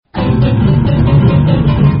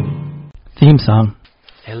theme song.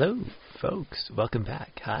 Hello, folks. Welcome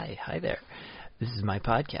back. Hi there. This is my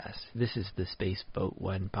podcast. This is the Space Boat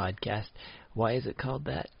One podcast. Why is it called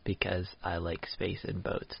that? Because I like space and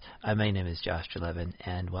boats. My name is Josh Trelevin,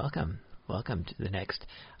 and welcome to the next,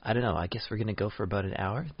 I don't know, I guess we're going to go for about an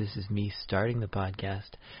hour. This is me starting the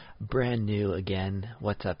podcast, brand new again.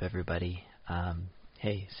 What's up, everybody?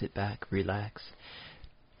 Hey, sit back, relax,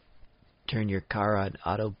 turn your car on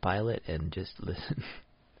autopilot, and just listen.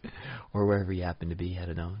 Or wherever you happen to be, I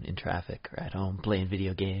don't know, in traffic, or at home, playing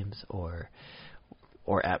video games, or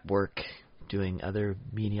at work, doing other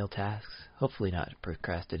menial tasks. Hopefully not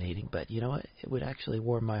procrastinating, but you know what? It would actually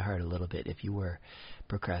warm my heart a little bit if you were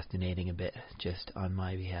procrastinating a bit, just on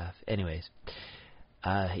my behalf. Anyways,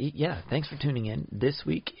 yeah, thanks for tuning in. This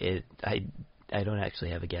week, I don't actually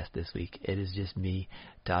have a guest this week. It is just me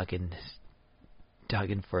talking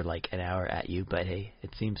for like an hour at you, but hey, it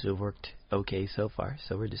seems to have worked okay so far,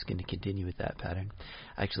 so we're just going to continue with that pattern.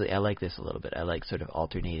 Actually, I like this a little bit. I like sort of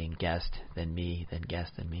alternating guest, then me, then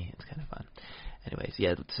guest, then me. It's kind of fun. Anyways,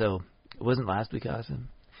 yeah, so wasn't last week awesome?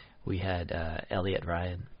 We had Elliot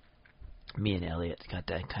Ryan. Me and Elliot got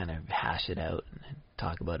to kind of hash it out and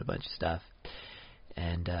talk about a bunch of stuff,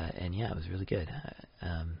 and yeah, it was really good.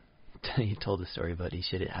 He told a story about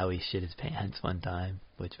how he shit his pants one time,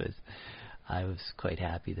 which was, I was quite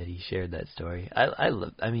happy that he shared that story.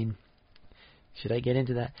 I mean, should I get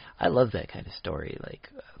into that? I love that kind of story. Like,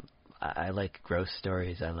 I like gross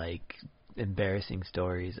stories. I like embarrassing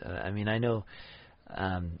stories. I mean, I know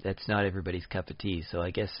that's not everybody's cup of tea, so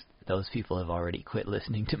I guess those people have already quit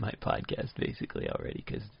listening to my podcast, basically, already,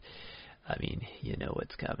 because, I mean, you know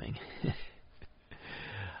what's coming.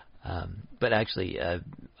 But actually,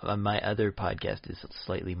 my other podcast is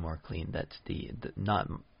slightly more clean. That's the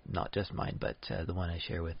not just mine, but the one I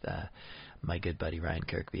share with my good buddy Ryan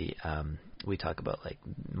Kirkby. We talk about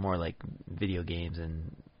more like video games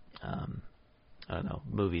and I don't know,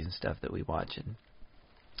 movies and stuff that we watch,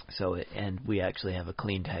 and we actually have a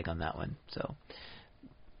clean tag on that one. So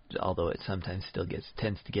although it sometimes still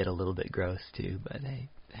tends to get a little bit gross too, but hey,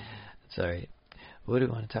 it's all right. What do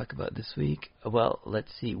we want to talk about this week? Well,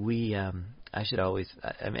 let's see. I should always,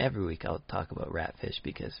 every week I'll talk about Ratfish,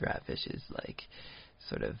 because Ratfish is like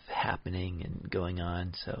sort of happening and going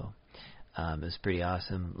on, so it was pretty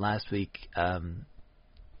awesome. Last week,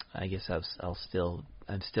 I guess I'm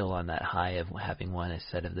still on that high of having won a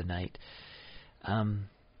set of the night.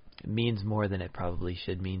 It means more than it probably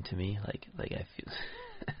should mean to me. Like I feel,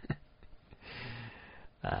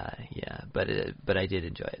 yeah, but I did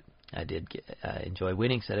enjoy it. I did enjoy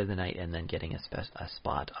winning set of the night and then getting a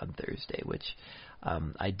spot on Thursday, which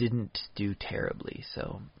I didn't do terribly,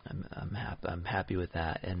 so I'm happy with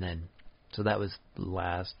that. And then, so that was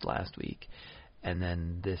last week, and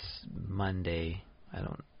then this Monday,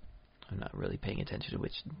 I'm not really paying attention to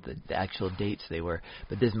which the actual dates they were,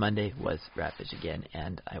 but this Monday was Ratfish again,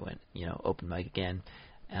 and I went, open mic again.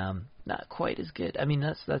 Not quite as good. I mean,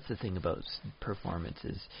 that's the thing about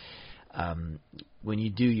performances. When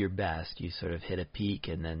you do your best, you sort of hit a peak,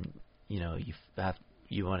 and then you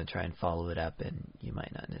want to try and follow it up, and you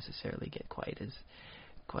might not necessarily get quite as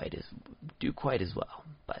well.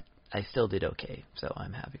 But I still did okay, so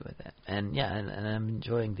I'm happy with it. And yeah, and I'm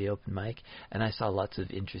enjoying the open mic, and I saw lots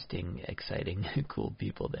of interesting, exciting, cool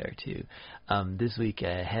people there too. This week,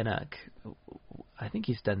 Henok, I think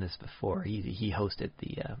he's done this before. He hosted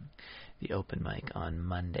the open mic on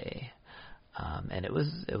Monday. And it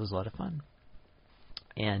was a lot of fun.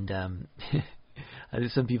 And I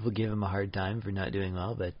think some people give him a hard time for not doing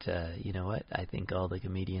well, but you know what? I think all the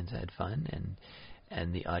comedians had fun,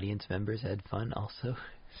 and the audience members had fun also.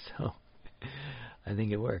 So I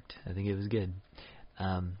think it worked. I think it was good.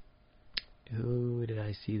 Who did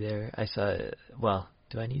I see there? I saw. Well,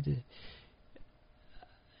 do I need to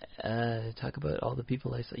talk about all the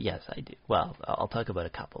people I saw? Yes, I do. Well, I'll talk about a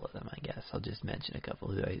couple of them, I guess. I'll just mention a couple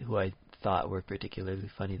who I thought were particularly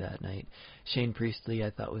funny that night. Shane Priestley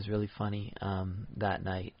I thought was really funny that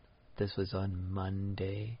night. This was on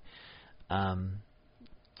Monday. And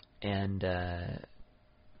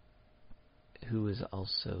who was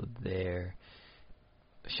also there?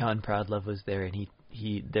 Sean Proudlove was there, and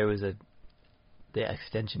there was the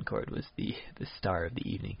extension cord was the star of the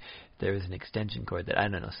evening. There was an extension cord that, I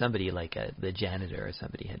don't know, somebody like the janitor or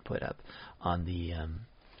somebody had put up on the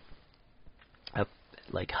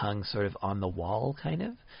like hung sort of on the wall, kind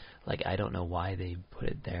of. Like, I don't know why they put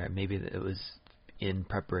it there. Maybe it was in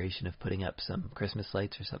preparation of putting up some Christmas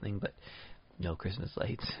lights or something, but no Christmas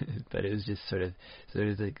lights. But it was just sort of, so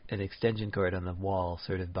there's an extension cord on the wall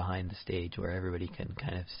sort of behind the stage where everybody can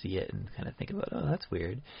kind of see it and kind of think about, oh, that's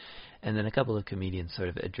weird. And then a couple of comedians sort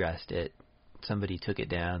of addressed it somebody took it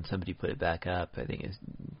down, somebody put it back up. I think it's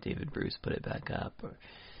David Bruce put it back up. Or,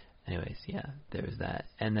 anyways, yeah, there was that.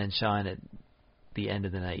 And then Sean, at the end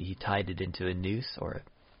of the night, he tied it into a noose, or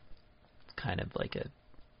kind of like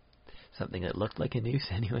something that looked like a noose,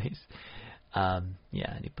 anyways. And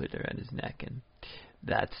he put it around his neck, and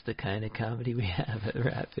that's the kind of comedy we have at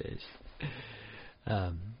Ratfish.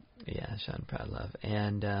 Sean Proudlove.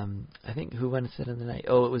 And I think who won Set of the Night?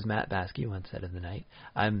 Oh, it was Matt Baskey won Set of the Night.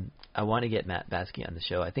 I want to get Matt Baskey on the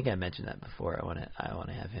show. I think I mentioned that before. I want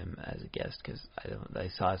to have him as a guest, because I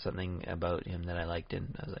saw something about him that I liked,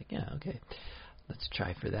 and I was like, yeah, okay, let's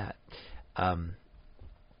try for that.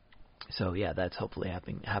 So yeah, that's hopefully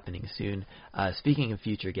happening soon. Speaking of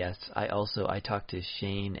future guests, I talked to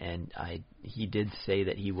Shane, and he did say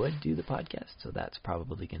that he would do the podcast, so that's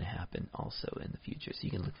probably going to happen also in the future. So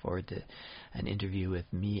you can look forward to an interview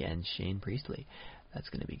with me and Shane Priestley. That's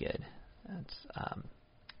going to be good.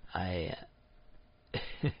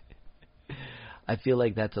 I feel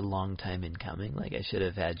like that's a long time in coming. Like, I should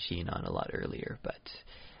have had Shane on a lot earlier, but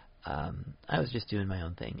I was just doing my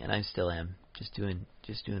own thing, and I still am just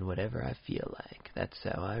doing whatever I feel like. That's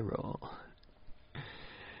how I roll.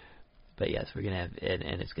 But yes, we're gonna have it,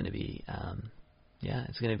 and it's gonna be,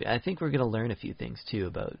 it's gonna be. I think we're gonna learn a few things too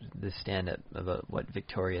about the stand-up, about what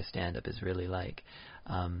Victoria stand-up is really like.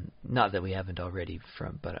 Not that we haven't already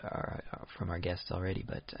from our guests already,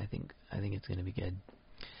 but I think it's gonna be good.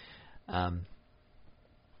 All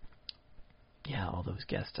those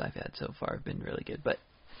guests I've had so far have been really good, but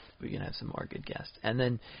we're going to have some more good guests. And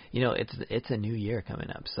then, it's a new year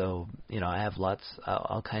coming up, so, I have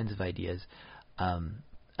all kinds of ideas.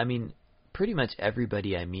 Pretty much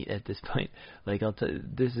everybody I meet at this point, like, I'll tell you,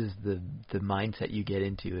 this is the mindset you get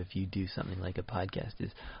into if you do something like a podcast,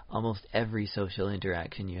 is almost every social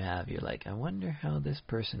interaction you have, you're like, I wonder how this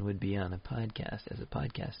person would be on a podcast as a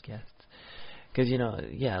podcast guest. Because,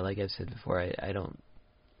 like I've said before, I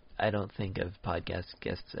don't think of podcast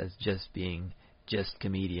guests as just being just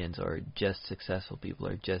comedians or just successful people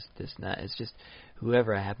or just this and that. It's just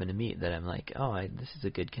whoever I happen to meet that I'm like, this is a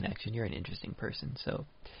good connection. You're an interesting person. So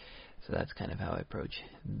that's kind of how I approach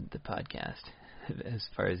the podcast as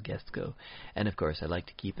far as guests go. And of course, I like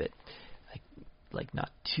to keep it like not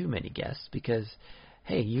too many guests, because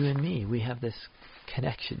hey, you and me, we have this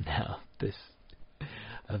connection now. This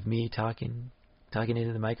of me talking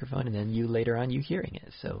into the microphone, and then you later on you hearing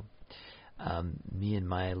it. So me and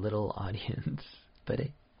my little audience. But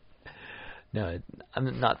no,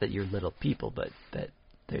 I'm not that you're little people, but that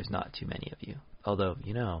there's not too many of you. Although,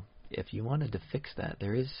 if you wanted to fix that,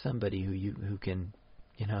 there is somebody who can,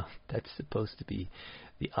 that's supposed to be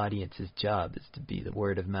the audience's job, is to be the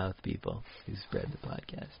word of mouth people who spread the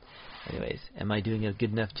podcast. Anyways, am I doing a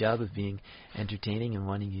good enough job of being entertaining and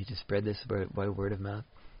wanting you to spread this by word of mouth?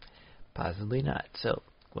 Possibly not. So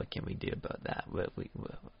what can we do about that?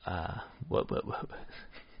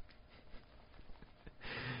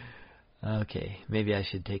 Okay, maybe I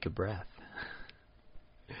should take a breath.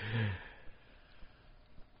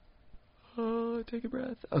 Take a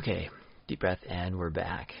breath. Okay, deep breath, and we're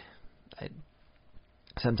back.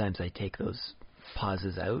 Sometimes I take those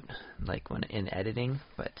pauses out, like when in editing,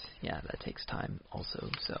 but yeah, that takes time also,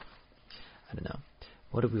 so I don't know.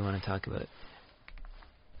 What do we want to talk about?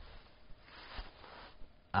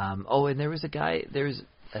 And there was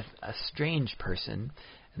a strange person,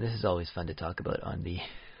 and this is always fun to talk about on the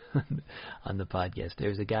on the podcast.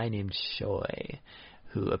 There's a guy named Shoy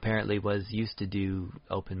who apparently used to do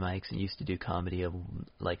open mics and used to do comedy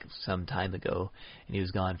like some time ago, and he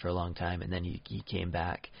was gone for a long time, and then he came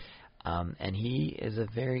back. And he is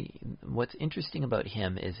what's interesting about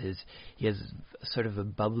him is he has sort of a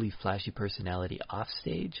bubbly, flashy personality off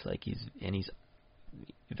stage, like he's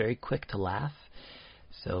very quick to laugh.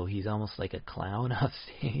 So he's almost like a clown off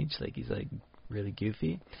stage, like he's like really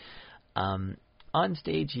goofy. On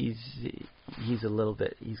stage, he's got a little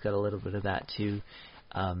bit of that too.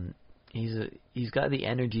 He's got the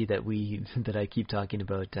energy that I keep talking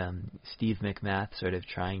about. Steve McMath sort of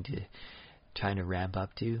trying to ramp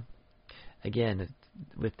up to. Again,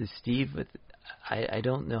 with the Steve, I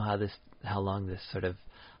don't know how long this sort of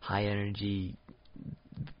high energy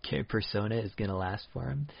persona is going to last for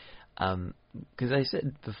him. Because I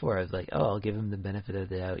said before, I was like, I'll give him the benefit of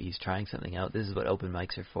the doubt. He's trying something out. This is what open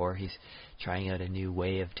mics are for. He's trying out a new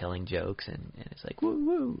way of telling jokes, and it's like, woo,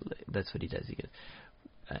 woo. That's what he does. He goes,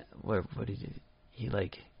 what did he do? He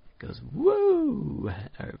like goes, woo,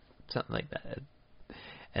 or something like that.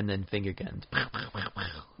 And then finger guns,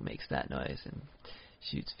 makes that noise and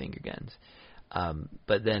shoots finger guns.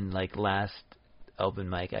 But then like last open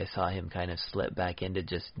mic, I saw him kind of slip back into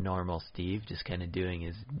just normal Steve, just kind of doing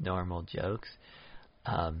his normal jokes,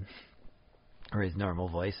 or his normal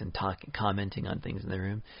voice, and commenting on things in the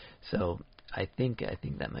room. So I think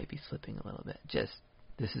that might be slipping a little bit. Just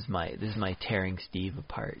this is my tearing Steve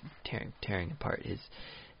apart, tearing apart his,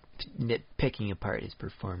 picking apart his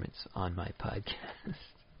performance on my podcast.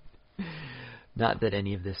 Not that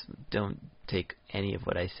any of this, don't take any of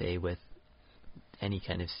what I say with any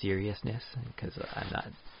kind of seriousness, because I'm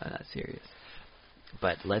not serious.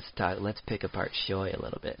 But let's pick apart Shoy a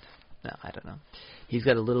little bit. No, I don't know. He's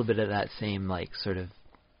got a little bit of that same, like, sort of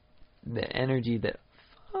the energy that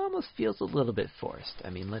almost feels a little bit forced. I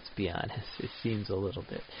mean, let's be honest. It seems a little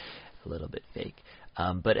bit fake.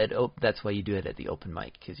 But that's why you do it at the open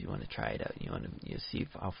mic, because you want to try it out. You want to see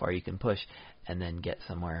how far you can push, and then get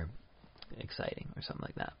somewhere exciting or something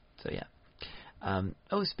like that. So yeah.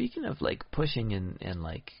 Speaking of like pushing and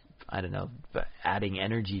like, I don't know, adding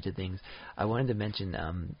energy to things, I wanted to mention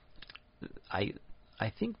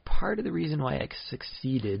I think part of the reason why I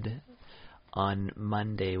succeeded on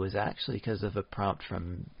Monday was actually because of a prompt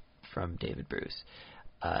from David Bruce,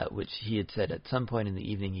 which he had said at some point in the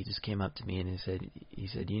evening. He just came up to me and he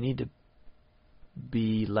said you need to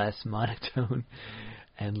be less monotone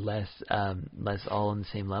and less all on the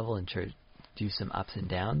same level, and do some ups and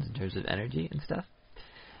downs in terms of energy and stuff.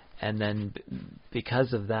 And then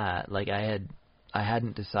because of that, like I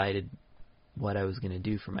hadn't decided what I was going to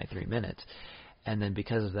do for my 3 minutes. And then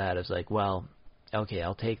because of that, I was like, well, okay,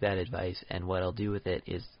 I'll take that advice, and what I'll do with it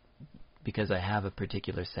is, because I have a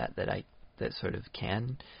particular set that sort of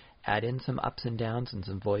can add in some ups and downs and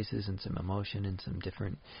some voices and some emotion and some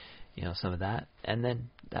different, some of that. And then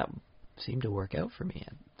that seemed to work out for me.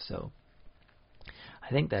 So I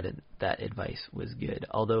think that advice was good.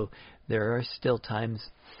 Although there are still times,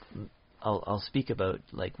 I'll speak about,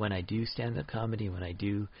 like, when I do stand-up comedy, when I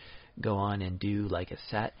do go on and do like a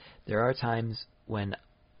set, there are times when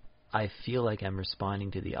I feel like I'm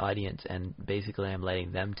responding to the audience, and basically I'm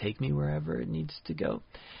letting them take me wherever it needs to go.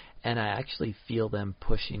 And I actually feel them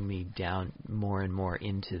pushing me down more and more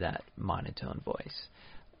into that monotone voice.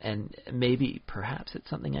 And maybe, perhaps it's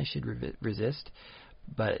something I should resist,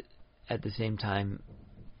 but at the same time,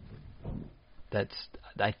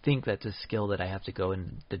 I think that's a skill that I have to go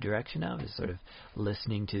in the direction of, is sort of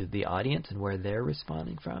listening to the audience and where they're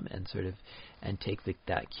responding from, and take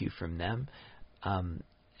that cue from them.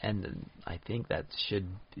 And I think that should,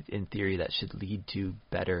 in theory, that should lead to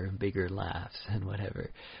better, bigger laughs and whatever,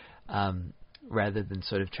 rather than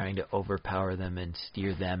sort of trying to overpower them and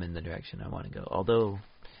steer them in the direction I want to go. Although,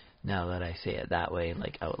 now that I say it that way,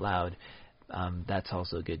 like out loud, that's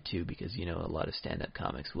also good too, because a lot of stand-up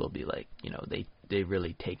comics will be like, they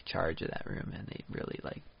really take charge of that room, and they really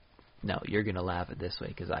like, no, you're gonna laugh at this way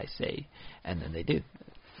because I say, and then they do.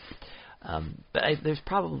 But there's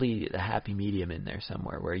probably a happy medium in there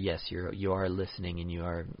somewhere where, yes, you are listening, and you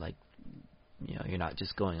are like, you're not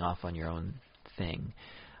just going off on your own thing,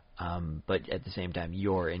 but at the same time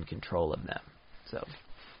you're in control of them. So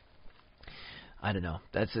I don't know.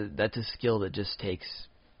 That's a skill that just takes,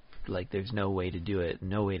 like, there's no way to do it,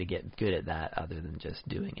 no way to get good at that other than just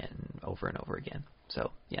doing it and over again.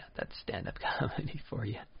 So yeah, that's stand-up comedy for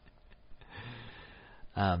you.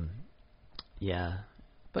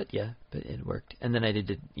 But it worked. And then I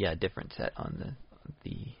did a different set on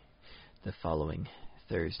the following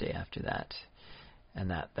Thursday after that,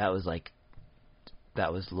 and that was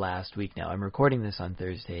last week. Now I'm recording this on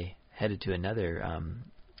Thursday, headed to another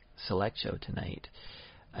select show tonight.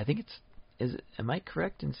 I think am I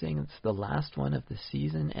correct in saying it's the last one of the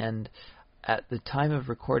season? And at the time of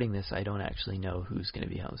recording this, I don't actually know who's going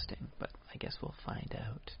to be hosting, but I guess we'll find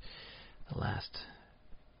out. The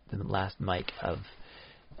last mic of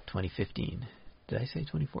 2015. Did I say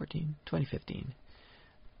 2014? 2015.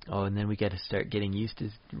 Oh, and then we got to start getting used to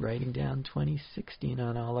writing down 2016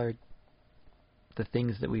 on all the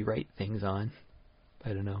things that we write things on. I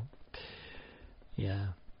don't know. Yeah.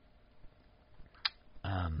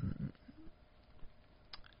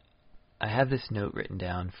 I have this note written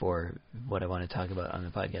down for what I want to talk about on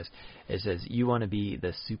the podcast. It says, you want to be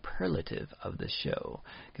the superlative of the show.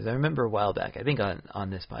 Because I remember a while back, I think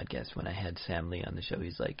on this podcast, when I had Sam Lee on the show,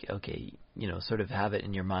 he's like, okay, sort of have it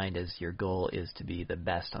in your mind as your goal is to be the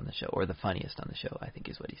best on the show, or the funniest on the show, I think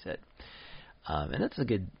is what he said. And that's a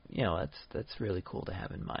good, that's really cool to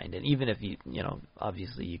have in mind. And even if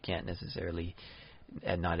obviously you can't necessarily,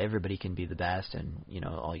 and not everybody can be the best, and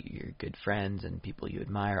all your good friends and people you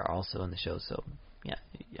admire are also on the show. So yeah,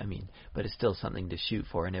 I mean, but it's still something to shoot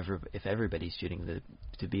for. And if everybody's shooting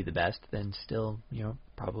to be the best, then still,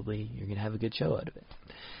 probably you're gonna have a good show out of it.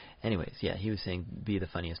 anyways, yeah, he was saying be the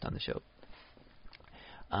funniest on the show.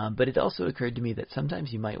 But it also occurred to me that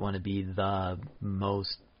sometimes you might want to be the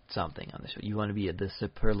most something on the show. You want to be the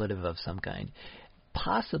superlative of some kind.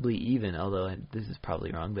 Possibly even, although this is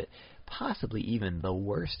probably wrong, but possibly even the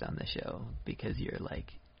worst on the show, because you're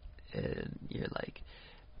like,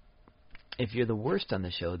 if you're the worst on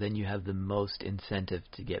the show, then you have the most incentive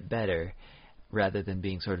to get better, rather than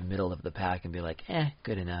being sort of middle of the pack and be like,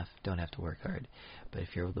 good enough, don't have to work hard. But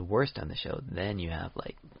if you're the worst on the show, then you have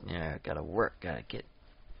like, gotta work, gotta get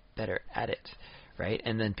better at it, right?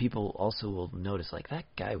 And then people also will notice, like, that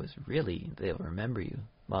guy was really, they'll remember you.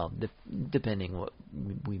 Well, depending what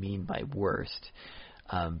we mean by worst.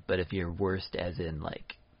 But if you're worst as in,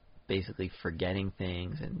 like, basically forgetting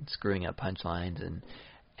things and screwing up punchlines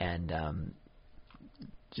and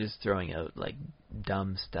just throwing out, like,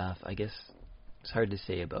 dumb stuff, I guess it's hard to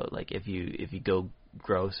say about, like, if you go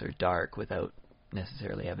gross or dark without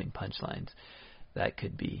necessarily having punchlines, that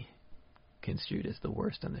could be construed as the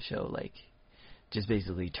worst on the show, like just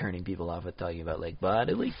basically turning people off with talking about like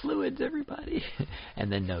bodily fluids, everybody,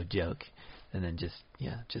 and then no joke, and then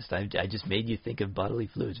I just made you think of bodily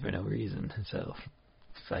fluids for no reason, so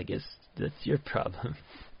I guess that's your problem.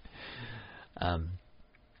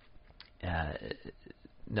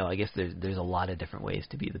 No, I guess there's a lot of different ways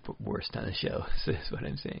to be the worst on the show, so that's what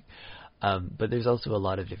I'm saying. But there's also a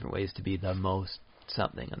lot of different ways to be the most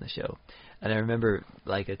something on the show. And I remember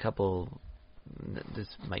like a couple, this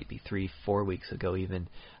might be 3-4 weeks ago even,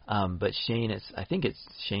 but I think it's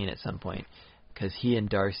Shane at some point, because he and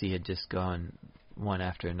Darcy had just gone one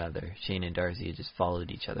after another. Shane and Darcy had just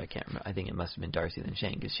followed each other. I can't remember. I think it must have been Darcy than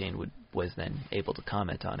Shane, because Shane was then able to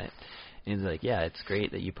comment on it. And he's like, yeah, it's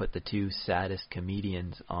great that you put the two saddest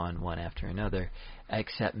comedians on one after another,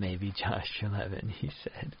 except maybe Josh Levin, he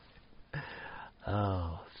said.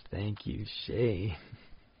 Oh, thank you, Shane.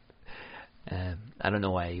 I don't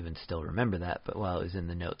know why I even still remember that, but well, it was in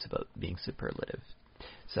the notes about being superlative.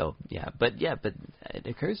 So, but it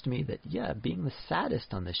occurs to me that, being the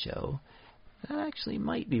saddest on the show, that actually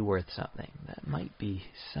might be worth something. That might be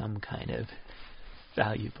some kind of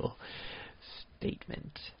valuable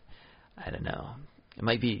statement. I don't know. It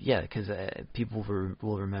might be, because people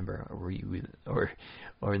will remember,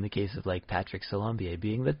 or in the case of like Patrick Salombier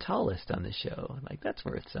being the tallest on the show, like that's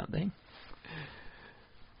worth something.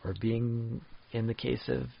 Or being, in the case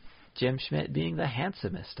of Jim Schmidt, being the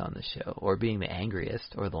handsomest on the show, or being the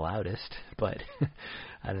angriest or the loudest. But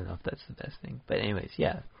I don't know if that's the best thing. But anyways,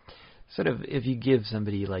 sort of if you give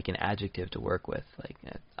somebody like an adjective to work with, like,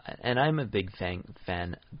 and I'm a big fan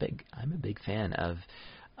of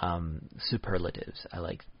superlatives. I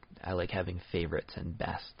like having favorites and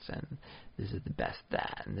bests, and this is the best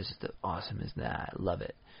that, and this is the awesome is that. I love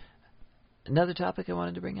it. Another topic I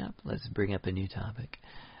wanted to bring up. Let's bring up a new topic.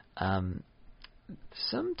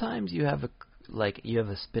 Sometimes you have a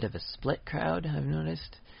bit of a split crowd. I've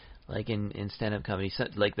noticed, like in stand-up comedy,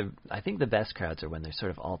 I think the best crowds are when they're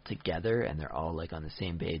sort of all together and they're all like on the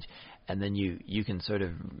same page, and then you can sort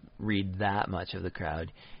of read that much of the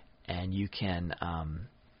crowd, and you can.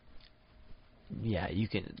 You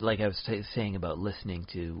can, like I was saying about listening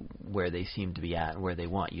to where they seem to be at and where they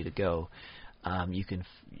want you to go. You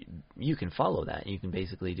can follow that. You can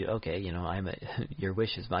basically do, okay, your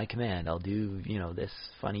wish is my command. I'll do, this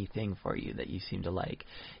funny thing for you that you seem to like.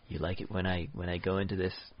 You like it when I go into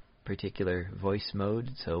this particular voice mode,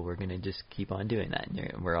 so we're going to just keep on doing that,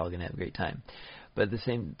 and we're all going to have a great time. But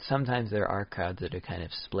sometimes there are crowds that are kind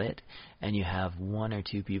of split, and you have one or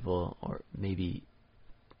two people, or maybe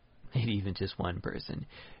even just one person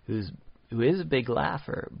who is a big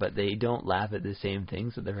laugher, but they don't laugh at the same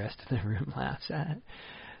things that the rest of the room laughs at.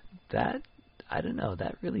 That, I don't know,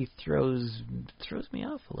 that really throws me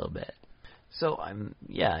off a little bit. So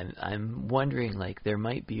I'm wondering, like, there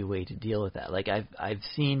might be a way to deal with that. Like I've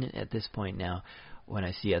seen at this point now, when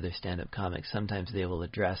I see other stand-up comics, sometimes they will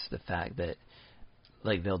address the fact that,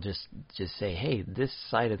 like, they'll just say, hey, this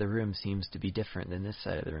side of the room seems to be different than this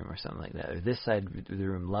side of the room, or something like that. Or this side of the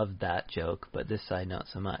room loved that joke, but this side not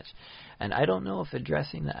so much. And I don't know if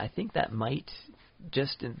addressing that, I think that might,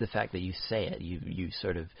 just in the fact that you say it, you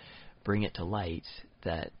sort of bring it to light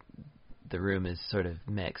that the room is sort of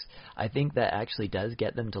mixed. I think that actually does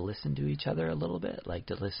get them to listen to each other a little bit, like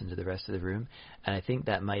to listen to the rest of the room. And I think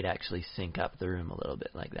that might actually sync up the room a little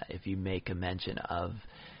bit like that. If you make a mention of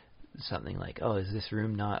something like, oh, is this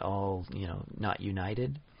room not all, not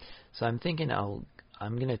united? So I'm thinking I'm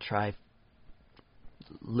going to try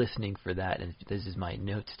listening for that, and this is my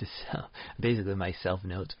notes to self, basically my self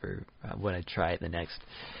notes for when I try at the next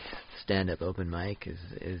stand-up open mic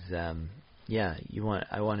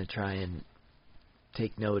I want to try and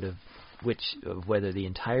take note of whether the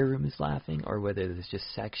entire room is laughing or whether there's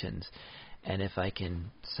just sections, and if I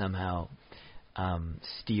can somehow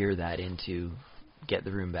steer that into get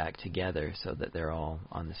the room back together so that they're all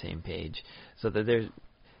on the same page, so that there's,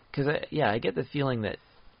 because I get the feeling that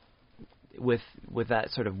with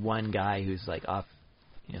that sort of one guy who's like off,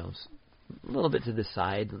 a little bit to the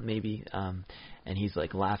side maybe, and he's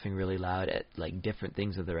like laughing really loud at like different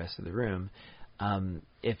things of the rest of the room.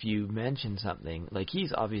 If you mention something, like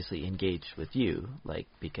he's obviously engaged with you, like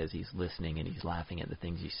because he's listening and he's laughing at the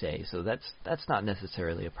things you say, so that's not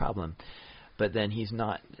necessarily a problem. But then he's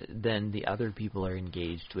not. Then the other people are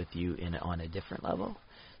engaged with you on a different level.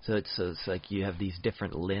 So it's like you have these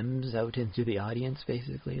different limbs out into the audience,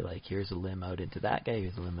 basically. Like here's a limb out into that guy,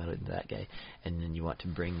 here's a limb out into that guy, and then you want to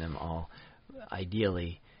bring them all.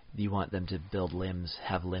 Ideally, you want them to build limbs,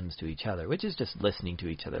 have limbs to each other, which is just listening to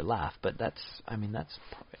each other laugh. But that's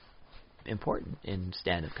important in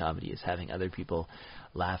stand-up comedy, is having other people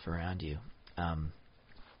laugh around you, and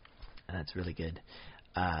that's really good.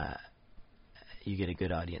 You get a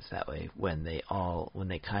good audience that way when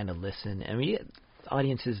they kind of listen, and we get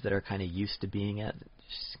audiences that are kind of used to being at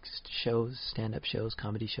shows, stand-up shows,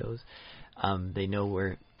 comedy shows. They know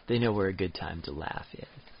where a good time to laugh is.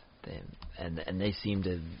 And they seem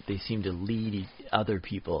to lead other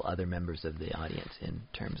people, other members of the audience, in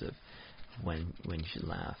terms of when you should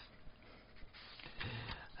laugh.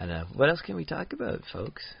 I don't know. What else can we talk about,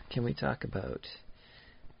 folks? Can we talk about?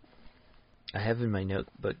 I have in my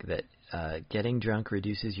notebook that getting drunk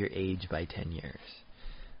reduces your age by 10 years.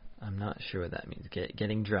 I'm not sure what that means.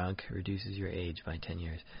 Getting drunk reduces your age by 10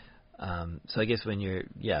 years. So I guess when you're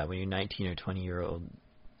 19 or 20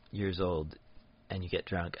 years old and you get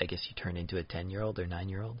drunk, I guess you turn into a 10-year-old or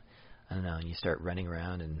 9-year-old. I don't know, and you start running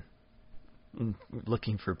around and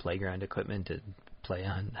looking for playground equipment to play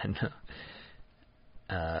on. I don't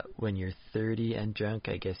know. When you're 30 and drunk,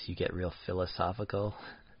 I guess you get real philosophical.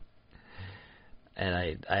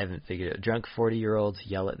 And I haven't figured it. Drunk 40-year-olds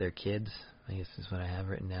yell at their kids, I guess is what I have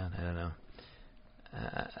written down. I don't know.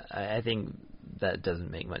 I think that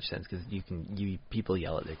doesn't make much sense, because people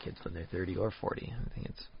yell at their kids when they're 30 or 40. I think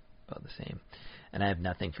it's about the same. And I have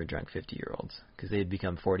nothing for drunk 50-year-olds, because they'd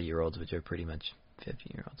become 40-year-olds, which are pretty much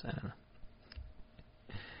 50-year-olds. I don't know.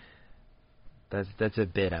 That's a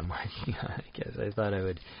bit I'm working on, I guess. I thought I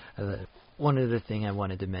would. One other thing I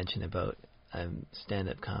wanted to mention about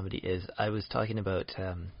stand-up comedy is I was talking about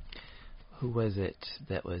who was it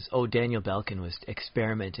that was? Oh, Daniel Belkin was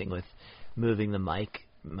experimenting with moving the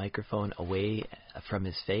microphone away from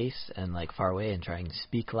his face and like far away and trying to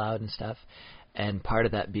speak loud and stuff. And part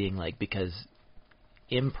of that being like because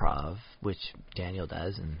improv, which Daniel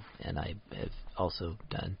does and I have also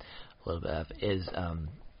done a little bit of, is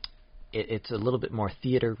it's a little bit more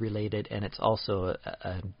theater related, and it's also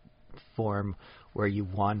a form where you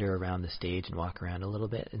wander around the stage and walk around a little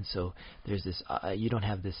bit, and so there's this you don't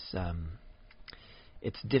have this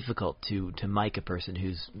it's difficult to mic a person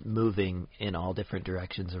who's moving in all different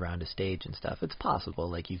directions around a stage and stuff. It's possible,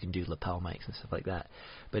 like you can do lapel mics and stuff like that,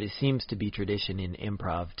 but it seems to be tradition in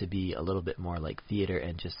improv to be a little bit more like theater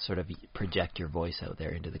and just sort of project your voice out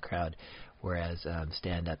there into the crowd, whereas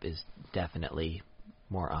stand-up is definitely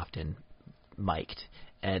more often mic'd.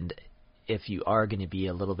 And if you are going to be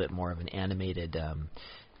a little bit more of an animated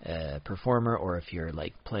performer, or if you're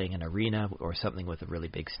like playing an arena or something with a really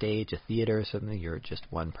big stage, a theater or something, you're just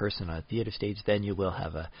one person on a theater stage, then you will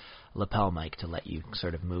have a lapel mic to let you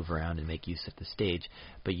sort of move around and make use of the stage.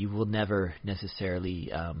 But you will never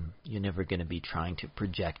necessarily, you're never going to be trying to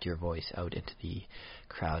project your voice out into the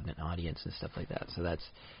crowd and audience and stuff like that. So that's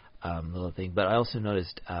a little thing. But I also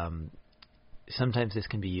noticed sometimes this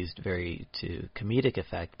can be used to comedic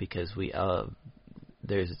effect, because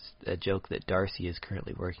there's a joke that Darcy is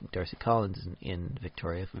currently working, Darcy Collins in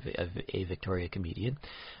Victoria, a Victoria comedian,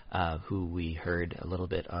 who we heard a little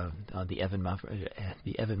bit on the Evan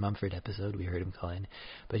Mumford episode. We heard him call in,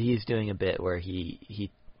 but he's doing a bit where he's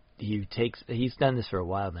done this for a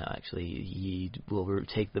while now. Actually, he will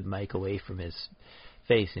take the mic away from his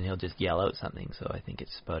face and he'll just yell out something. So I think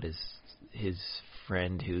it's about his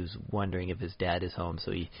friend who's wondering if his dad is home,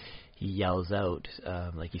 so he yells out,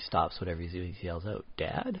 like he stops whatever he's doing, he yells out,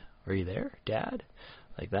 "Dad, are you there? Dad?"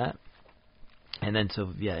 Like that. And then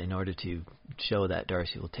in order to show that,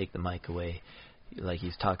 Darcy will take the mic away, like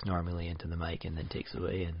he talks normally into the mic, and then takes it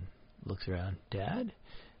away and looks around, "Dad?"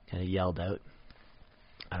 Kind of yelled out.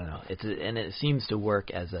 I don't know. And it seems to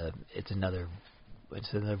work as it's another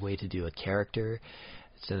way to do a character.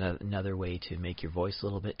 It's another way to make your voice a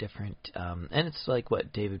little bit different. And it's like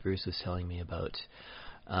what David Bruce was telling me about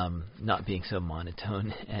not being so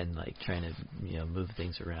monotone and like trying to move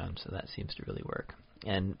things around. So that seems to really work.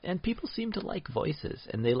 And people seem to like voices,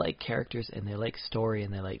 and they like characters, and they like story,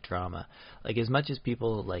 and they like drama. Like as much as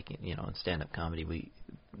people like in stand-up comedy,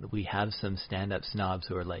 we have some stand-up snobs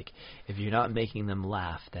who are like, if you're not making them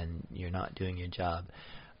laugh, then you're not doing your job.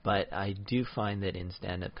 But I do find that in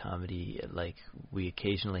stand-up comedy, like we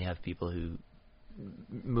occasionally have people who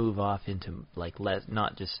move off into like less,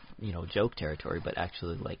 not just joke territory, but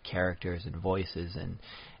actually like characters and voices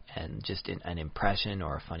and just an impression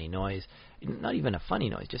or a funny noise, not even a funny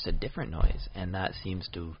noise, just a different noise, and that seems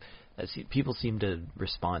to people seem to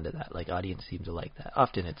respond to that. Like audience seem to like that.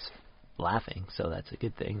 Often it's laughing, so that's a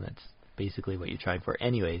good thing. That's basically what you're trying for,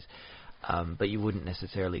 anyways. But you wouldn't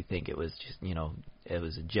necessarily think it was just it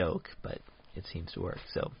was a joke, but it seems to work.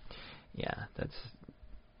 So yeah,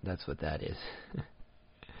 that's what that is.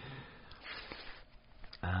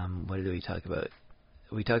 What did we talk about?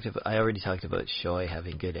 I already talked about Shoy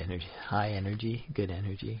having good energy, good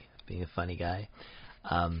energy, being a funny guy.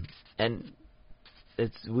 And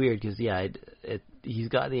it's weird because, he's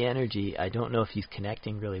got the energy. I don't know if he's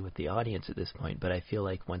connecting really with the audience at this point, but I feel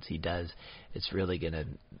like once he does, it's really going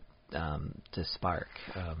to spark.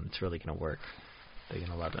 It's really going to work. They're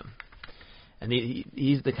going to love him. And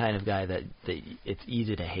he's the kind of guy that it's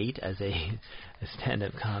easy to hate as a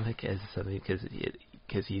stand-up comic, as somebody,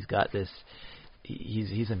 because he's got this.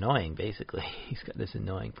 He's annoying, basically. He's got this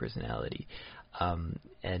annoying personality, and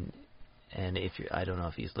if I don't know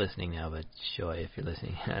if he's listening now, but Shoy, if you're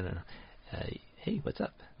listening, I don't know. Hey, what's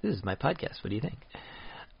up? This is my podcast. What do you think?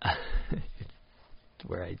 It's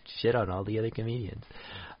where I shit on all the other comedians.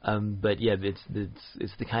 But yeah,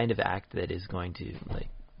 it's the kind of act that is going to like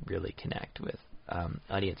really connect with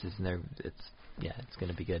audiences, and it's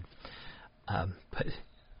going to be good.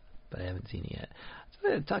 But I haven't seen it yet.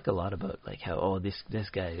 So I talk a lot about like how this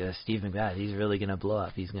guy Steve McGrath, he's really going to blow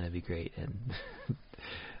up. He's going to be great,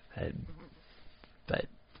 but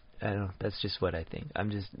I don't know. That's just what I think.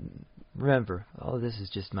 Remember, all of this is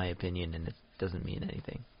just my opinion, and it doesn't mean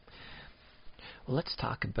anything. Well, let's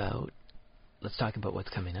talk about what's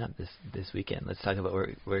coming up this weekend. Let's talk about what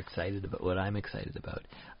we're excited about, what I'm excited about.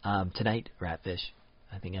 Tonight, Ratfish.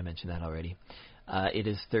 I think I mentioned that already. It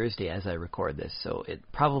is Thursday as I record this, so it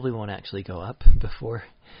probably won't actually go up before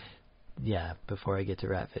I get to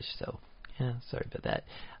Ratfish. So, yeah, sorry about that.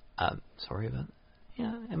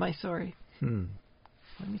 Am I sorry?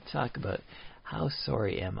 Let me talk about how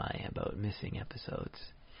sorry am I about missing episodes.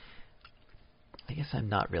 I guess I'm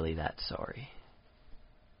not really that sorry.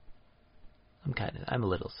 I'm a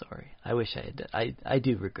little sorry. I wish I had. I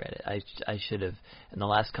do regret it. I should have. In the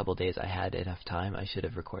last couple of days, I had enough time. I should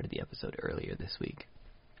have recorded the episode earlier this week.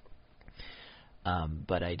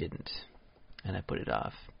 But I didn't, and I put it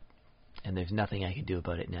off. And there's nothing I can do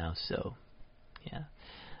about it now. So, yeah,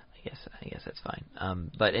 I guess that's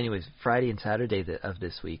fine. But anyways, Friday and Saturday of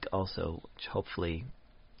this week also. Hopefully,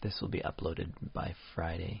 this will be uploaded by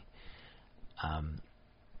Friday.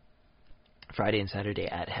 Friday and Saturday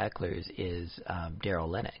at Heckler's is Daryl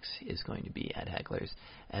Lennox is going to be at Heckler's,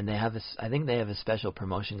 and I think they have a special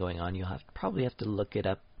promotion going on. You'll probably have to look it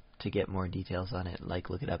up to get more details on it. Like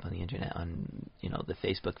look it up on the internet on the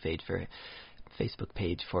Facebook page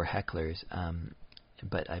for Heckler's.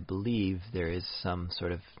 But I believe there is some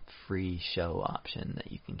sort of free show option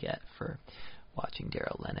that you can get for watching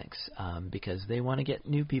Daryl Lennox because they want to get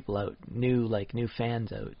new people out, new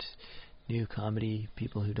fans out. New comedy,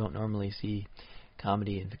 people who don't normally see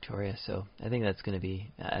comedy in Victoria. So I think it's going to be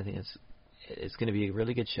a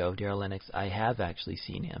really good show. Daryl Lennox, I have actually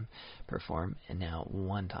seen him perform, and now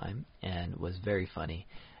one time, and was very funny,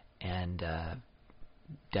 and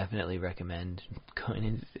definitely recommend going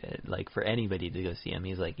in, like for anybody to go see him.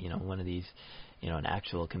 He's like one of these, an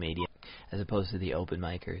actual comedian, as opposed to the open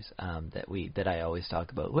micers that I always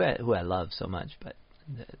talk about, who I love so much, but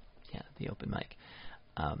the open mic.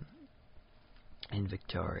 In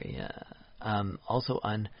Victoria. Also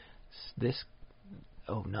on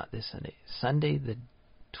not this Sunday the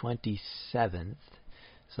 27th,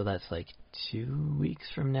 so that's like 2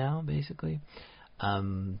 weeks from now, basically.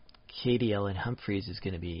 Katie Ellen Humphreys is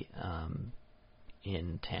going to be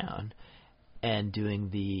in town and doing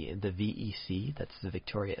the VEC, that's the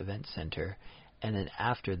Victoria Event Center, and then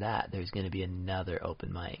after that there's going to be another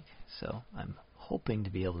open mic. So I'm hoping to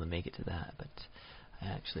be able to make it to that, but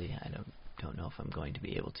I don't know if I'm going to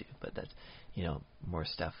be able to, but that's more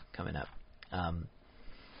stuff coming up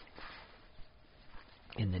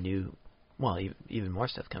in the new, even more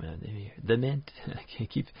stuff coming up in the new year. The Mint,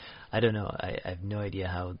 I don't know, I have no idea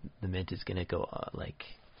how the Mint is going to go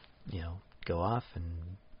go off and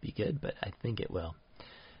be good, but I think it will.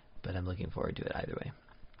 but I'm looking forward to it either way.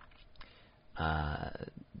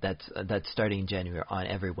 That's starting in January on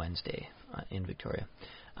every Wednesday in Victoria.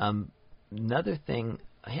 Another thing,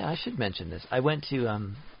 I should mention this. I went to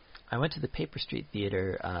the Paper Street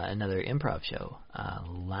Theatre, another improv show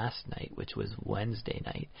last night, which was Wednesday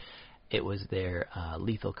night. It was their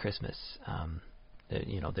Lethal Christmas.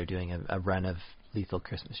 They're doing a run of Lethal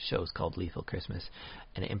Christmas shows called Lethal Christmas,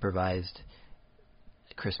 an improvised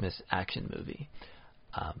Christmas action movie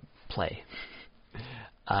play.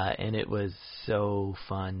 And it was so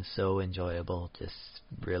fun, so enjoyable. Just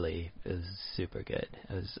really, it was super good.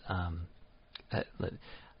 It was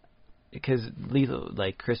because Lethal,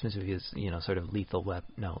 like Christmas movies, sort of Lethal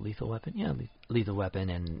Weapon, Lethal Weapon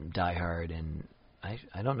and Die Hard, and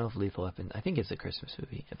I don't know if Lethal Weapon, I think it's a Christmas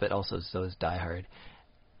movie, but also so is Die Hard.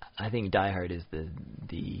 I think Die Hard is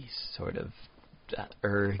the sort of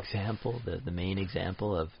example, the main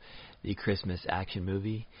example of the Christmas action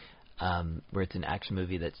movie, where it's an action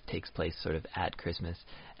movie that takes place sort of at Christmas,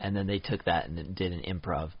 and then they took that and did an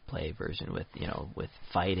improv play version with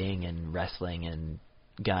fighting and wrestling and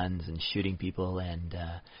guns and shooting people and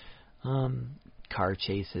car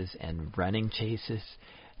chases and running chases,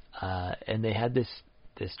 and they had this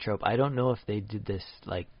trope. I don't know if they did this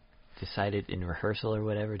decided in rehearsal or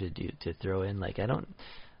whatever to throw in.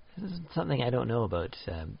 This is something I don't know about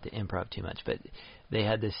the improv too much, but they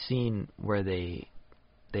had this scene where they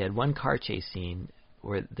had one car chase scene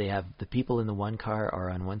where they have the people in the one car are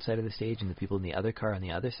on one side of the stage and the people in the other car on the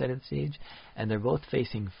other side of the stage, and they're both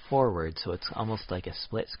facing forward, so it's almost like a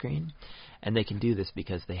split screen. And they can do this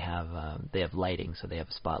because they have lighting, so they have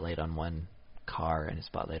a spotlight on one car and a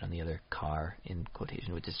spotlight on the other car, in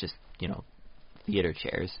quotation, which is just theater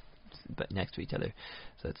chairs but next to each other,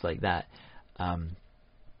 so it's like that.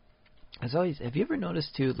 As always, have you ever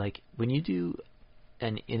noticed too, when you do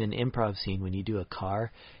in an improv scene, when you do a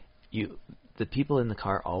car, the people in the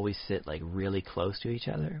car always sit really close to each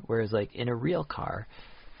other, whereas in a real car,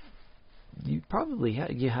 you probably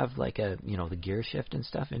have the gear shift and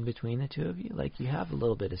stuff in between the two of you. You have a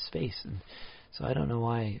little bit of space, and so I don't know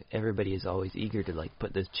why everybody is always eager to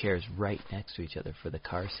put the chairs right next to each other for the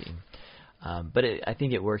car scene. But I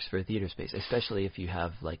think it works for theater space, especially if you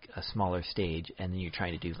have a smaller stage and then you're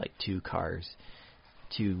trying to do two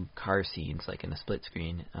car scenes in a split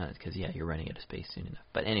screen, because you're running out of space soon enough.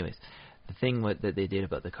 But anyways, the thing that they did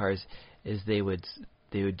about the cars is they would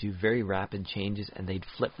do very rapid changes, and they'd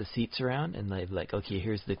flip the seats around, and they'd okay,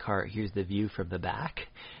 here's the car, here's the view from the back,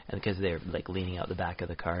 and because they're leaning out the back of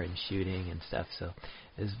the car and shooting and stuff. So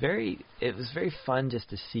it was very fun just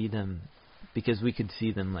to see them, because we could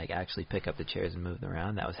see them actually pick up the chairs and move them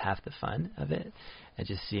around. That was half the fun of it, and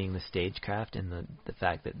just seeing the stagecraft and the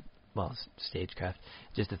fact that, stagecraft,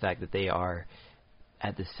 just the fact that they are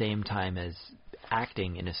at the same time as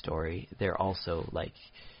acting in a story, they're also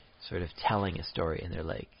sort of telling a story, and they're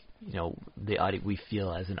the audience, we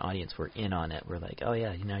feel as an audience we're in on it. We're oh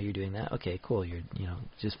yeah, you're doing that. Okay, cool. You're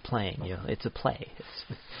just playing. It's a play.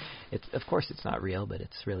 It's of course it's not real, but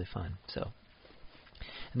it's really fun. So.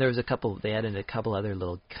 And there was they added a couple other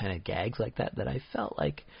little kind of gags like that I felt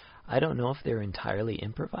I don't know if they were entirely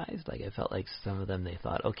improvised. I felt some of them, they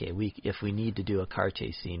thought, okay, if we need to do a car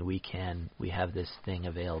chase scene, we have this thing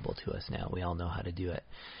available to us now. We all know how to do it.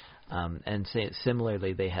 And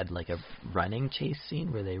similarly, they had a running chase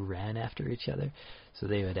scene where they ran after each other. So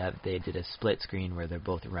they did a split screen where they're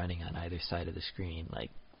both running on either side of the screen,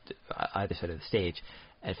 either side of the stage,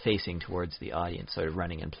 and facing towards the audience, sort of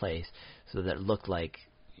running in place, so that it looked like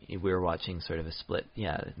we were watching sort of a split,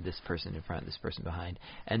 this person in front, this person behind,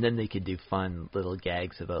 and then they could do fun little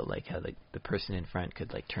gags about how the person in front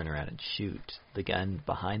could turn around and shoot the gun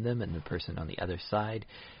behind them, and the person on the other side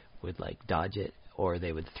would dodge it, or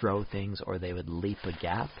they would throw things, or they would leap a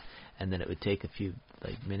gap, and then it would take a few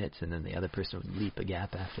minutes, and then the other person would leap a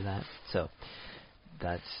gap after that. So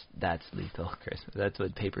that's Lethal Christmas. That's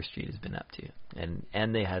what Paper Street has been up to,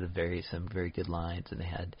 and they had some very good lines, and they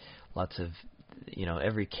had lots of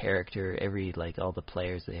every character, all the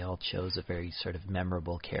players, they all chose a very sort of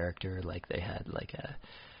memorable character. They had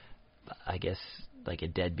a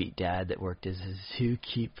deadbeat dad that worked as a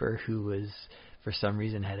zookeeper who was, for some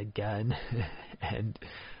reason, had a gun, and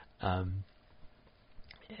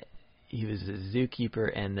he was a zookeeper,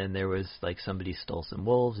 and then there was somebody stole some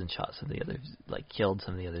wolves and shot some of the others, killed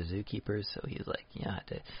some of the other zookeepers. So he was I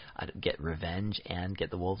had to get revenge and get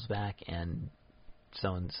the wolves back, and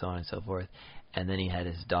so on and so forth. And then he had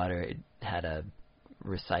his daughter had a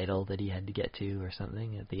recital that he had to get to or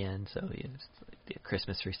something at the end, so he was a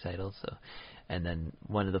Christmas recital. So, and then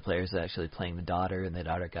one of the players was actually playing the daughter, and the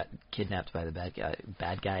daughter got kidnapped by the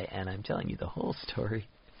bad guy. And I'm telling you the whole story.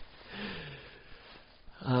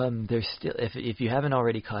 There's still, if you haven't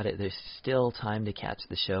already caught it, there's still time to catch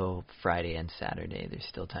the show Friday and Saturday. There's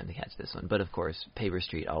still time to catch this one. But of course, Paper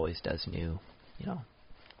Street always does new,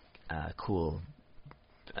 cool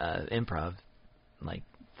improv, like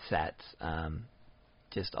sets,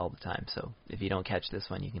 just all the time. So if you don't catch this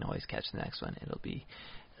one, you can always catch the next one. It'll be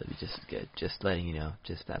just as good. Just letting you know.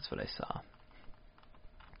 Just that's what I saw.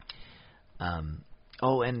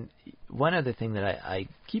 Oh, and one other thing that I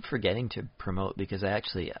keep forgetting to promote because I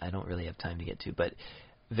don't really have time to get to, but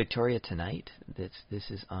Victoria Tonight, this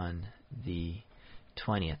is on the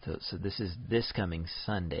 20th, so this is this coming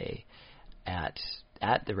Sunday at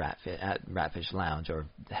the Ratfish Lounge, or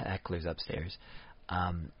Heckler's Upstairs.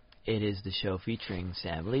 It is the show featuring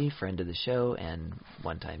Sam Lee, friend of the show and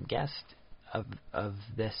one-time guest of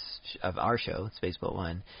our show, Spaceboat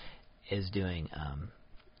One, is doing.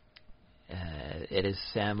 It is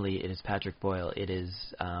Sam Lee, it is Patrick Boyle, it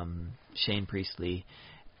is Shane Priestley,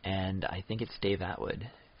 and I think it's Dave Atwood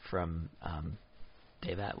from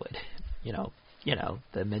Dave Atwood,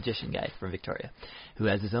 the magician guy from Victoria, who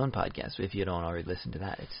has his own podcast. If you don't already listen to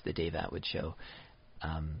that, it's the Dave Atwood Show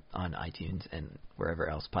on iTunes and wherever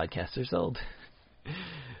else podcasts are sold.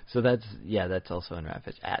 So that's also in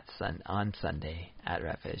Ratfish on Sunday at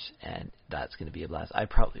Ratfish, and that's going to be a blast. I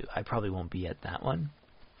probably won't be at that one.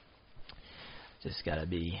 Just gotta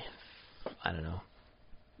be, I don't know.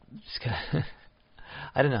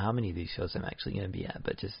 I don't know how many of these shows I'm actually gonna be at,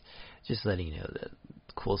 but just letting you know that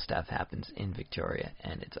cool stuff happens in Victoria,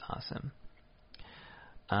 and it's awesome.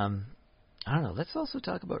 I don't know. Let's also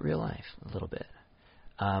talk about real life a little bit.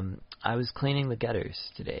 I was cleaning the gutters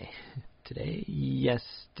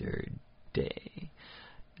yesterday.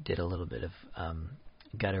 Did a little bit of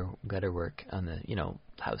gutter work on the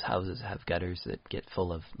houses have gutters that get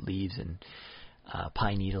full of leaves and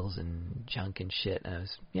pine needles and junk and shit, and I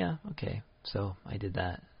was okay. So I did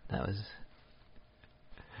that. That was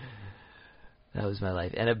my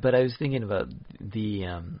life. But I was thinking about the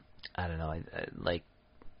I don't know.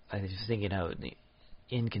 I was thinking how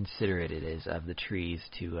inconsiderate it is of the trees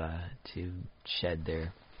to shed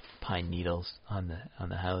their pine needles on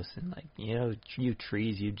the house, and you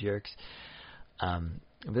trees, you jerks. But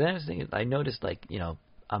then I was thinking, I noticed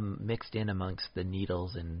I'm mixed in amongst the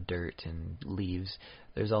needles and dirt and leaves.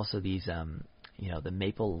 There's also these, the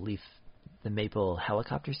maple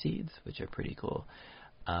helicopter seeds, which are pretty cool.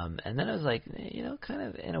 And then I was like, kind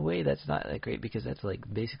of in a way that's not that great because that's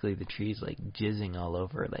basically the trees jizzing all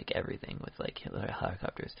over everything with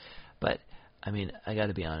helicopters. But I mean, I got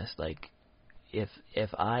to be honest,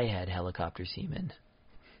 if I had helicopter semen,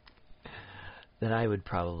 then I would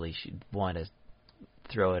probably want to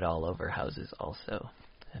throw it all over houses also.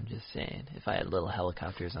 I'm just saying, if I had little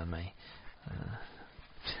helicopters on my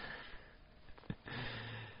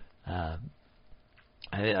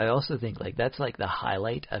I also think that's the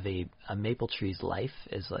highlight of a maple tree's life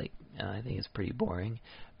is I think it's pretty boring,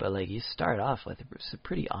 but you start off with it's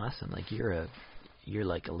pretty awesome. You're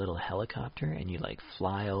like a little helicopter and you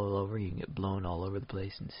fly all over, you can get blown all over the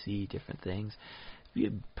place and see different things.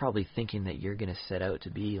 You're probably thinking that you're going to set out to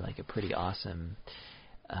be a pretty awesome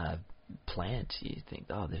plant. You think,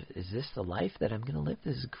 oh, is this the life that I'm going to live?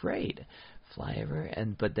 This is great. Fly over,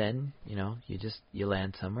 but then you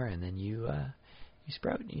land somewhere, and then you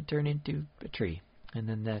sprout, and you turn into a tree, and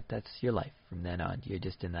then that's your life from then on. You're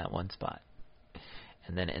just in that one spot,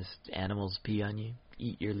 and then as animals pee on you,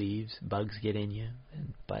 eat your leaves, bugs get in you,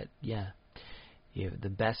 but the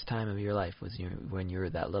best time of your life was when you were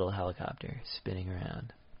that little helicopter spinning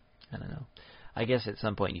around. I don't know. I guess at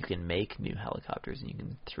some point you can make new helicopters and you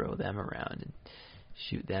can throw them around and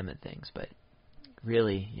shoot them at things. But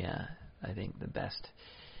really, I think the best,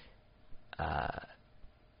 the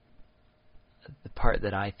part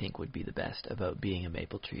that I think would be the best about being a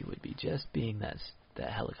maple tree would be just being that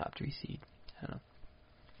helicopter seed. I don't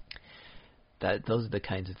know. Those are the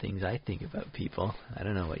kinds of things I think about people. I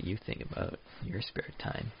don't know what you think about your spare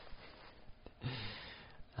time.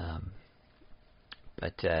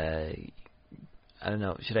 But I don't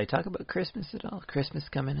know. Should I talk about Christmas at all? Christmas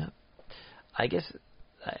coming up? I guess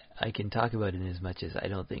I can talk about it as much as I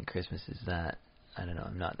don't think Christmas is that. I don't know.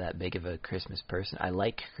 I'm not that big of a Christmas person. I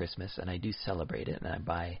like Christmas, and I do celebrate it, and I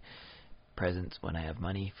buy presents when I have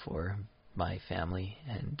money for my family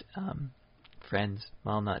and friends.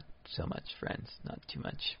 Well, not so much friends. Not too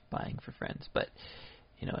much buying for friends, but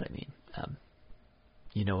you know what I mean.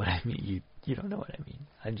 You know what I mean. You don't know what I mean.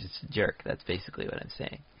 I'm just a jerk. That's basically what I'm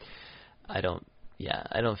saying. I don't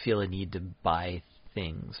feel a need to buy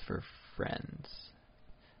things for friends.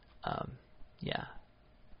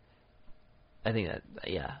 I think that,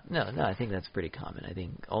 yeah, no, I think that's pretty common. I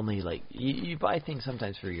think only like you buy things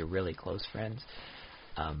sometimes for your really close friends,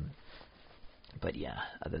 but yeah,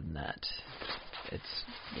 other than that, it's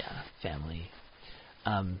family.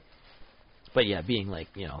 But yeah, being like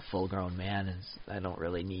a full-grown man is I don't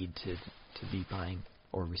really need to be buying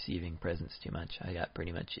or receiving presents too much. I got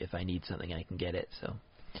pretty much if I need something I can get it, so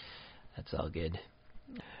that's all good.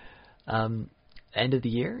 End of the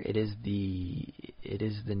year. It is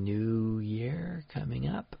the new year coming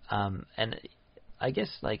up, and I guess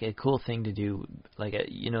like a cool thing to do, like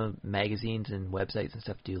magazines and websites and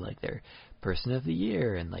stuff do like their person of the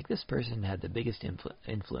year, and like this person had the biggest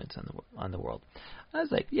influence on the world. I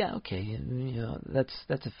was like, yeah, okay, and,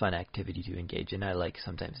 that's a fun activity to engage in. I like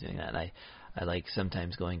sometimes doing that. And I like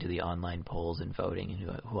sometimes going to the online polls and voting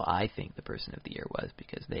and who I think the person of the year was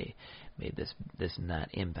because they made this and that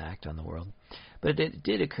impact on the world. But it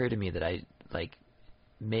did occur to me that I like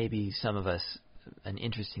maybe some of us, an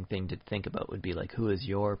interesting thing to think about would be like, who is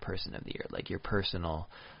your person of the year? Like your personal,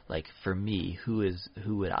 like for me, who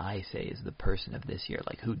would I say is the person of this year?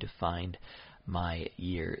 Like who defined my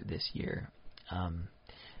year this year? And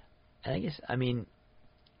I guess, I mean,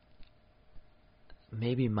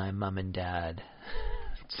 maybe my mom and dad,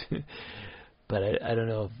 but I don't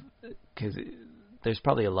know because there's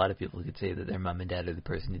probably a lot of people who could say that their mom and dad are the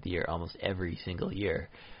person of the year almost every single year.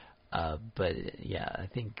 But yeah, I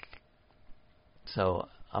think so.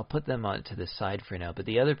 I'll put them on to the side for now. But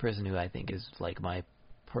the other person who I think is like my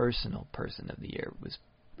personal person of the year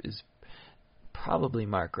is probably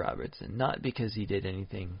Mark Robertson. Not because he did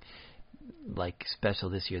anything like special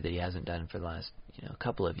this year that he hasn't done for the last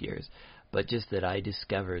couple of years, but just that I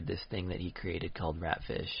discovered this thing that he created called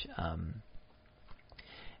Ratfish,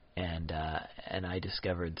 and I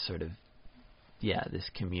discovered sort of this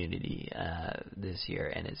community this year,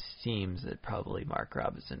 and it seems that probably Mark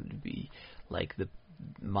Robertson would be like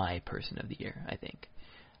my person of the year, I think.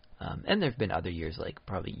 And there've been other years, like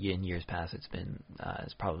probably in years past,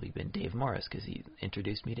 it's probably been Dave Morris because he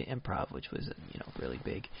introduced me to improv, which was a really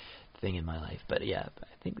big thing in my life. But yeah,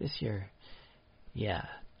 I think this year,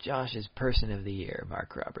 Josh's person of the year,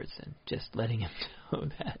 Mark Robertson. Just letting him know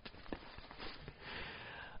that.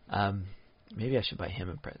 Maybe I should buy him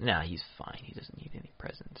a present. Nah, he's fine. He doesn't need any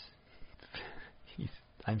presents.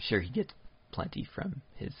 I'm sure he gets plenty from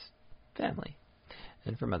his family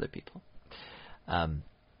and from other people.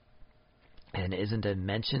 And isn't a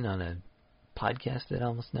mention on a podcast that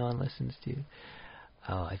almost no one listens to?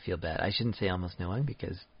 Oh, I feel bad. I shouldn't say almost no one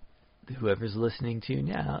because whoever's listening to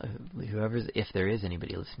now, if there is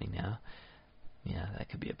anybody listening now, that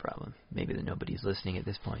could be a problem. Maybe that nobody's listening at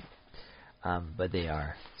this point. But they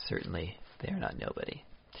are. Certainly, they are not nobody.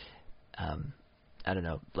 I don't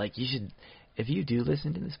know. Like, you should, if you do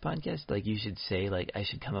listen to this podcast, like, you should say, like, I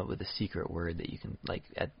should come up with a secret word that you can, like,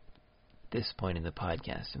 at this point in the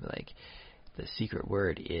podcast, and be like, the secret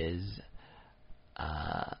word is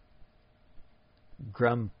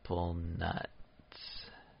grumple nuts.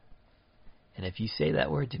 And if you say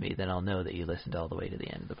that word to me, then I'll know that you listened all the way to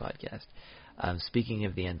the end of the podcast. Speaking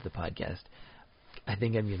of the end of the podcast, I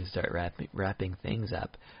think I'm going to start wrapping things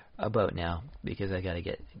up about now because I got to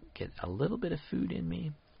get a little bit of food in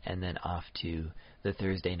me and then off to the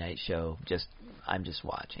Thursday night show. I'm just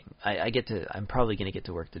watching. I'm probably going to get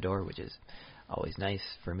to work the door, which is always nice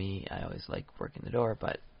for me. I always like working the door,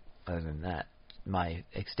 but other than that, my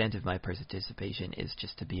extent of my participation is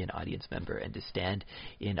just to be an audience member and to stand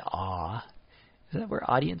in awe. Is that where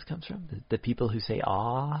audience comes from? The people who say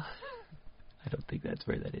awe? I don't think that's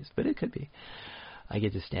where that is, but it could be. I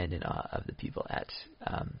get to stand in awe of the people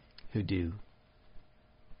who do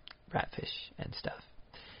Ratfish and stuff.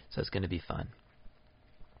 So it's going to be fun.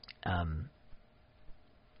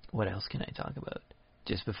 What else can I talk about?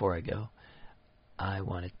 Just before I go, I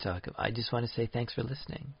just want to say thanks for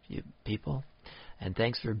listening, you people, and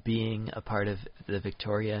thanks for being a part of the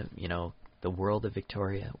Victoria, the world of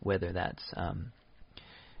Victoria, whether that's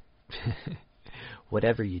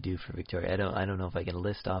whatever you do for Victoria. I don't know if I can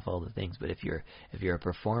list off all the things, but if you're a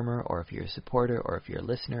performer, or if you're a supporter, or if you're a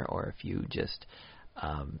listener, or if you just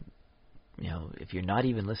if you're not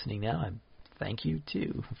even listening now, thank you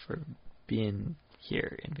too for being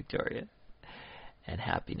here in Victoria and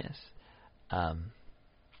happiness.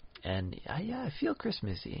 And I feel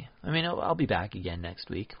Christmassy. I mean, I'll be back again next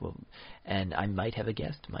week, and I might have a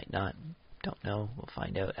guest, might not. Don't know. We'll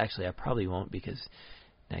find out. Actually, I probably won't because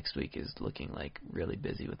next week is looking like really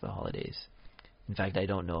busy with the holidays. In fact, I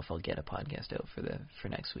don't know if I'll get a podcast out for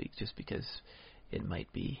next week, just because it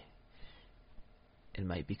might be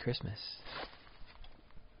Christmas.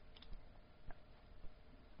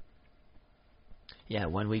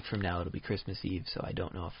 1 week from now it'll be Christmas Eve, so I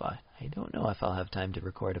don't know if I'll have time to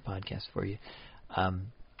record a podcast for you.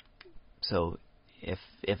 So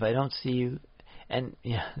if I don't see you, and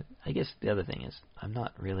I guess the other thing is I'm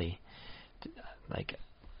not really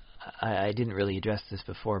I didn't really address this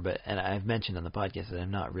before, and I've mentioned on the podcast that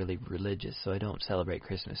I'm not really religious, so I don't celebrate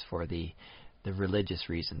Christmas for the religious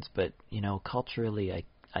reasons. But culturally,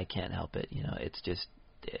 I can't help it. It's just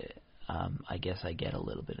I guess I get a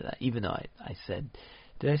little bit of that. Even though I said,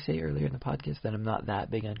 did I say earlier in the podcast that I'm not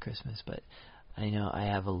that big on Christmas? But I know I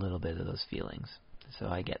have a little bit of those feelings, so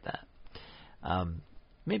I get that.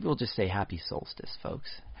 Maybe we'll just say Happy Solstice, folks.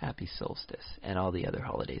 Happy Solstice, and all the other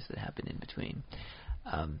holidays that happen in between.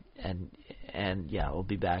 We'll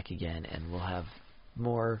be back again, and we'll have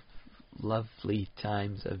more lovely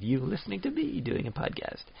times of you listening to me doing a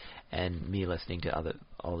podcast, and me listening to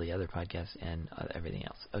all the other podcasts and everything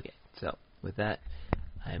else. Okay, so with that,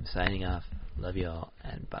 I am signing off. Love you all,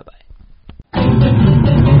 and bye-bye.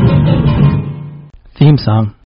 Theme song.